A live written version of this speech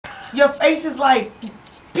Your face is like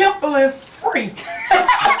pimpleless free.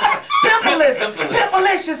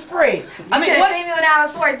 Pimplelicious free. You should have seen me when I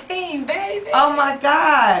was 14, baby. Oh my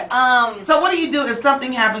God. So what do you do if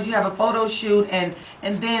something happens? You have a photo shoot and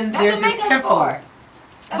then there's this pimple.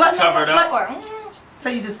 That's covered up. So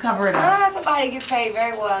you just cover it up. Somebody gets paid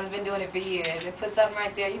very well and has been doing it for years. They put something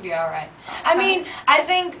right there, you'll be all right. I mean, I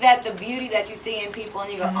think that the beauty that you see in people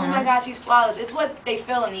and you go, oh my gosh, she's flawless, it's what they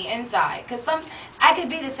feel on the inside. Because I could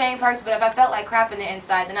be the same person, but if I felt like crap in the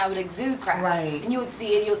inside, then I would exude crap. Right. And you would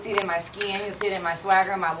see it. You'll see it in my skin. You'll see it in my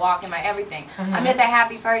swagger, my walk, and my everything. I'm just a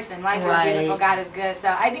happy person. Life is beautiful. God is good. So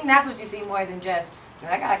I think that's what you see more than just,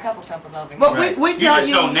 I got a couple pimples over here. But we tell you're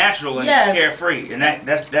just so natural and carefree, and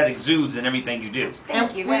that exudes in everything you do.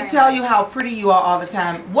 Thank you. We tell you how pretty you are all the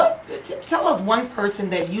time. Tell us one person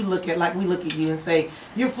that you look at, like we look at you and say,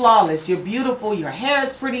 you're flawless, you're beautiful, your hair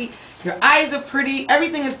is pretty, your eyes are pretty,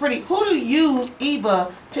 everything is pretty. Who do you,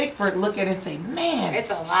 Eva Pigford, look at and say, man, it's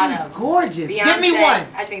a lot she's gorgeous? Beyonce, Give me one.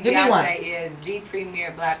 I think Beyonce is the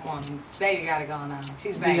premier black woman. Baby got it going on.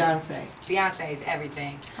 She's baby. Beyonce is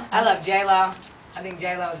everything. I love J-Lo. I think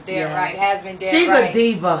J-Lo is dead right, has been dead right. She's a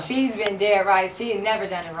diva. She's been dead right. She ain't never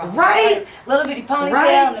done it wrong. Right. Little bitty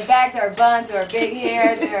ponytail in the back to her bun, to her big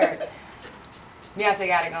hair, to her. Beyonce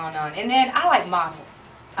got it going on. And then I like models.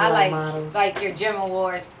 I like models. Like your Gemma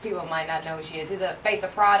Wars. People might not know who she is. She's a face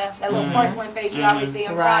of Prada. That little porcelain face you always see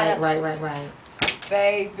in Prada. Right.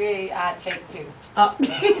 Baby, I take two.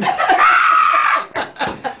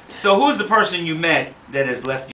 So who's the person you met that has left you?